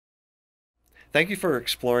Thank you for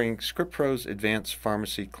exploring ScriptPro's Advanced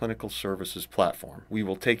Pharmacy Clinical Services platform. We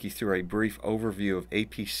will take you through a brief overview of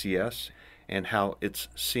APCS and how its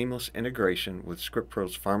seamless integration with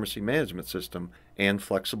ScriptPro's pharmacy management system and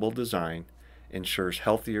flexible design ensures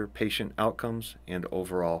healthier patient outcomes and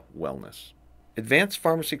overall wellness. Advanced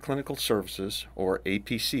Pharmacy Clinical Services, or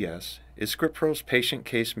APCS, is ScriptPro's patient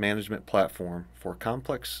case management platform for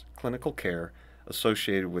complex clinical care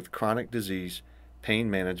associated with chronic disease,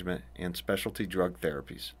 pain management, and specialty drug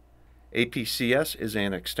therapies. APCS is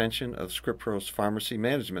an extension of ScriptPro's pharmacy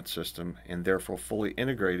management system and therefore fully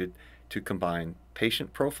integrated to combine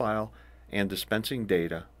patient profile and dispensing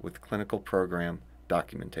data with clinical program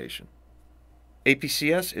documentation.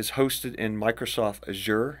 APCS is hosted in Microsoft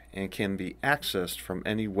Azure and can be accessed from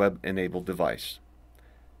any web-enabled device.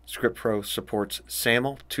 ScriptPro supports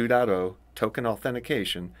SAML 2.0 token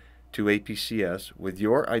authentication to APCS with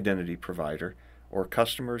your identity provider, or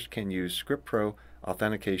customers can use ScriptPro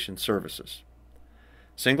authentication services.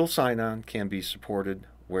 Single sign-on can be supported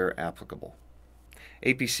where applicable.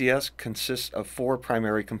 APCS consists of 4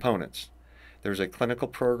 primary components. There's a Clinical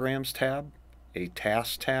Programs tab, a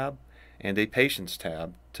Tasks tab, and a Patients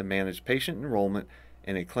tab to manage patient enrollment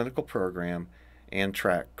in a clinical program and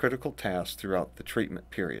track critical tasks throughout the treatment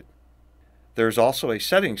period. There is also a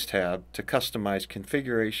Settings tab to customize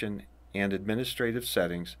configuration and administrative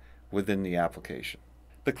settings within the application.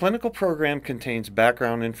 The clinical program contains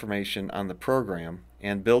background information on the program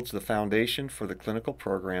and builds the foundation for the clinical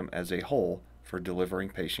program as a whole for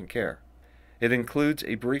delivering patient care. It includes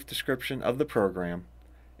a brief description of the program,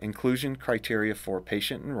 inclusion criteria for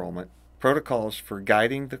patient enrollment, protocols for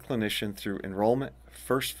guiding the clinician through enrollment,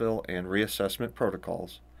 first fill, and reassessment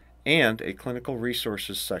protocols, and a clinical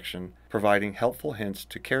resources section providing helpful hints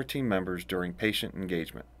to care team members during patient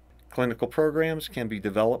engagement. Clinical programs can be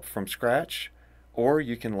developed from scratch, or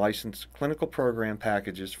you can license clinical program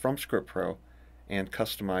packages from ScriptPro and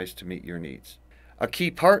customize to meet your needs. A key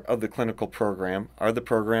part of the clinical program are the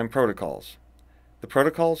program protocols. The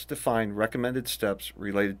protocols define recommended steps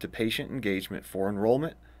related to patient engagement for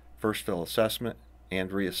enrollment, first fill assessment, and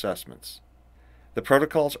reassessments. The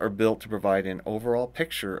protocols are built to provide an overall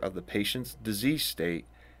picture of the patient's disease state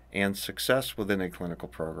and success within a clinical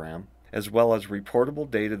program, as well as reportable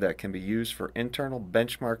data that can be used for internal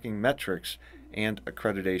benchmarking metrics and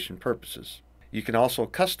accreditation purposes. You can also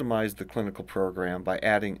customize the clinical program by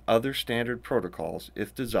adding other standard protocols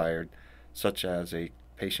if desired, such as a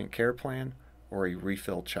patient care plan or a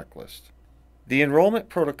refill checklist. The enrollment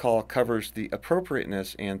protocol covers the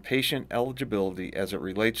appropriateness and patient eligibility as it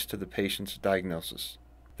relates to the patient's diagnosis.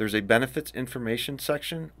 There's a benefits information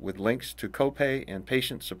section with links to copay and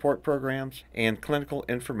patient support programs and clinical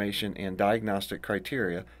information and diagnostic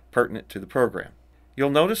criteria pertinent to the program. You'll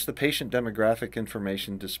notice the patient demographic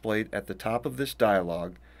information displayed at the top of this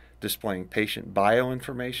dialog, displaying patient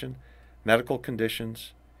bioinformation, medical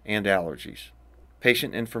conditions, and allergies.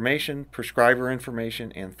 Patient information, prescriber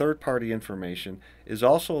information, and third-party information is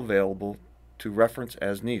also available to reference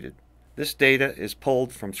as needed. This data is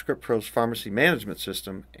pulled from ScriptPro's pharmacy management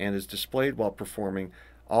system and is displayed while performing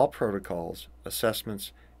all protocols,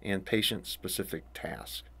 assessments, and patient-specific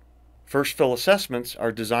tasks. First fill assessments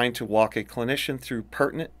are designed to walk a clinician through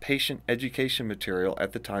pertinent patient education material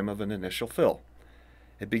at the time of an initial fill.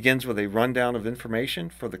 It begins with a rundown of information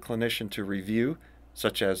for the clinician to review,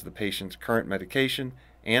 such as the patient's current medication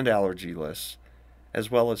and allergy lists,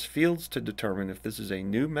 as well as fields to determine if this is a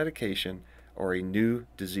new medication or a new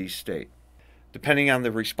disease state. Depending on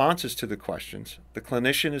the responses to the questions, the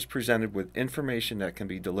clinician is presented with information that can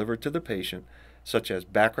be delivered to the patient, such as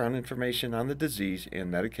background information on the disease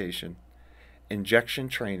and medication, injection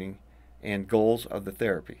training, and goals of the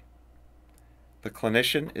therapy. The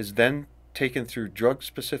clinician is then taken through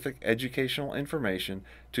drug-specific educational information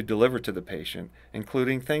to deliver to the patient,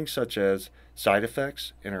 including things such as side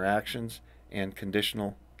effects, interactions, and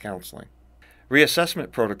conditional counseling.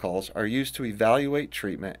 Reassessment protocols are used to evaluate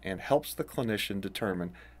treatment and helps the clinician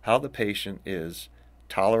determine how the patient is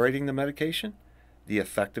tolerating the medication, the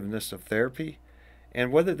effectiveness of therapy,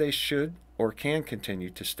 and whether they should or can continue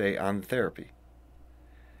to stay on the therapy.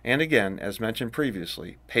 And again, as mentioned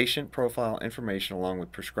previously, patient profile information along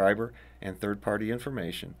with prescriber and third-party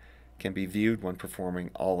information can be viewed when performing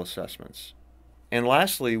all assessments. And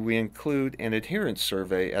lastly, we include an adherence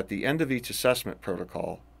survey at the end of each assessment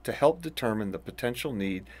protocol to help determine the potential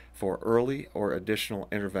need for early or additional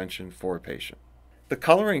intervention for a patient. The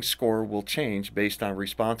coloring score will change based on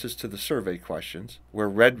responses to the survey questions, where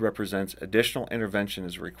red represents additional intervention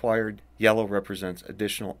is required, yellow represents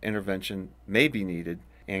additional intervention may be needed,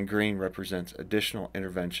 and green represents additional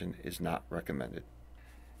intervention is not recommended.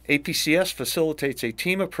 APCS facilitates a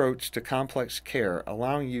team approach to complex care,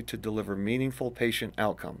 allowing you to deliver meaningful patient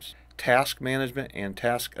outcomes. Task management and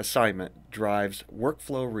task assignment drives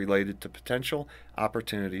workflow related to potential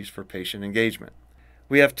opportunities for patient engagement.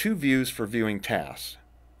 We have two views for viewing tasks,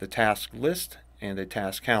 the task list and a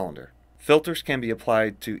task calendar. Filters can be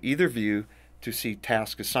applied to either view to see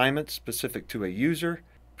task assignments specific to a user,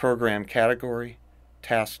 program category,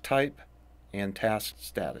 task type, and task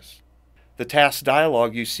status. The task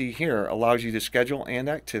dialog you see here allows you to schedule an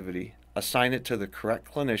activity, assign it to the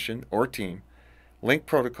correct clinician or team, link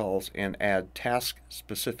protocols, and add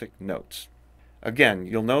task-specific notes. Again,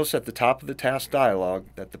 you'll notice at the top of the task dialog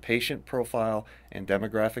that the patient profile and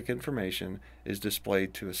demographic information is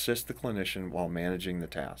displayed to assist the clinician while managing the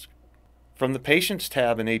task. From the Patients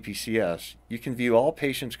tab in APCS, you can view all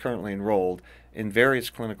patients currently enrolled in various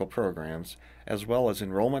clinical programs, as well as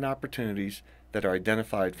enrollment opportunities that are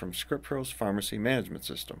identified from ScriptPro's pharmacy management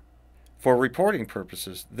system. For reporting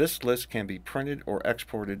purposes, this list can be printed or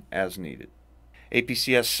exported as needed.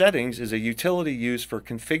 APCS Settings is a utility used for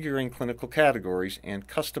configuring clinical categories and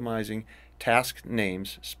customizing task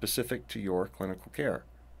names specific to your clinical care.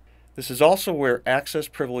 This is also where access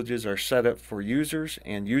privileges are set up for users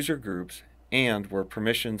and user groups, and where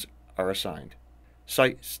permissions are assigned.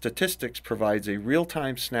 Site Statistics provides a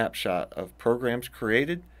real-time snapshot of programs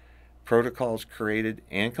created, protocols created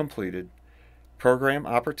and completed, program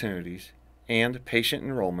opportunities, and patient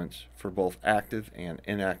enrollments for both active and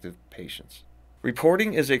inactive patients.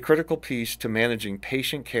 Reporting is a critical piece to managing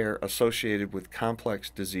patient care associated with complex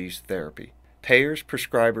disease therapy. Payers,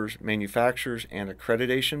 prescribers, manufacturers, and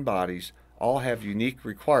accreditation bodies all have unique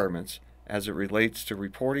requirements as it relates to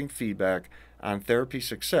reporting feedback on therapy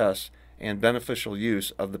success and beneficial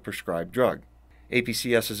use of the prescribed drug.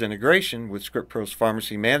 APCS's integration with ScriptPro's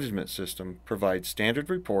pharmacy management system provides standard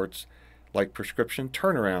reports like prescription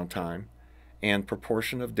turnaround time and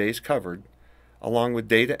proportion of days covered, along with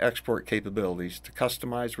data export capabilities to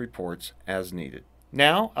customize reports as needed.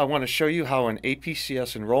 Now, I want to show you how an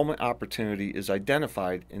APCS enrollment opportunity is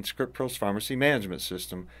identified in ScriptPro's pharmacy management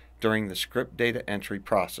system during the script data entry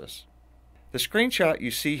process. The screenshot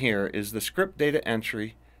you see here is the script data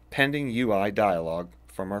entry pending UI dialog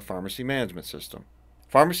from our pharmacy management system.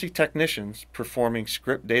 Pharmacy technicians performing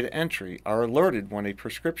script data entry are alerted when a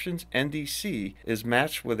prescription's NDC is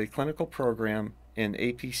matched with a clinical program in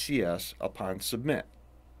APCS upon submit.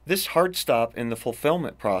 This hard stop in the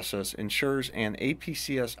fulfillment process ensures an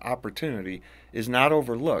APCS opportunity is not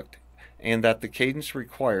overlooked and that the cadence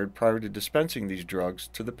required prior to dispensing these drugs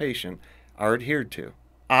to the patient are adhered to.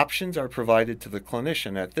 Options are provided to the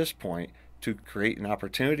clinician at this point to create an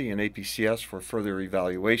opportunity in APCS for further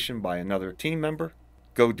evaluation by another team member,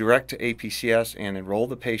 go direct to APCS and enroll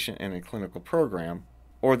the patient in a clinical program,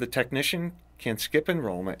 or the technician can skip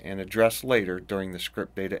enrollment and address later during the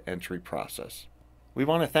script data entry process. We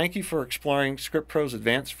want to thank you for exploring ScriptPro's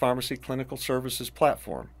Advanced Pharmacy Clinical Services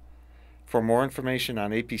platform. For more information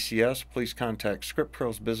on APCS, please contact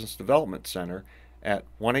ScriptPro's Business Development Center at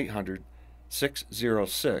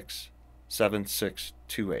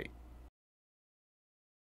 1-800-606-7628.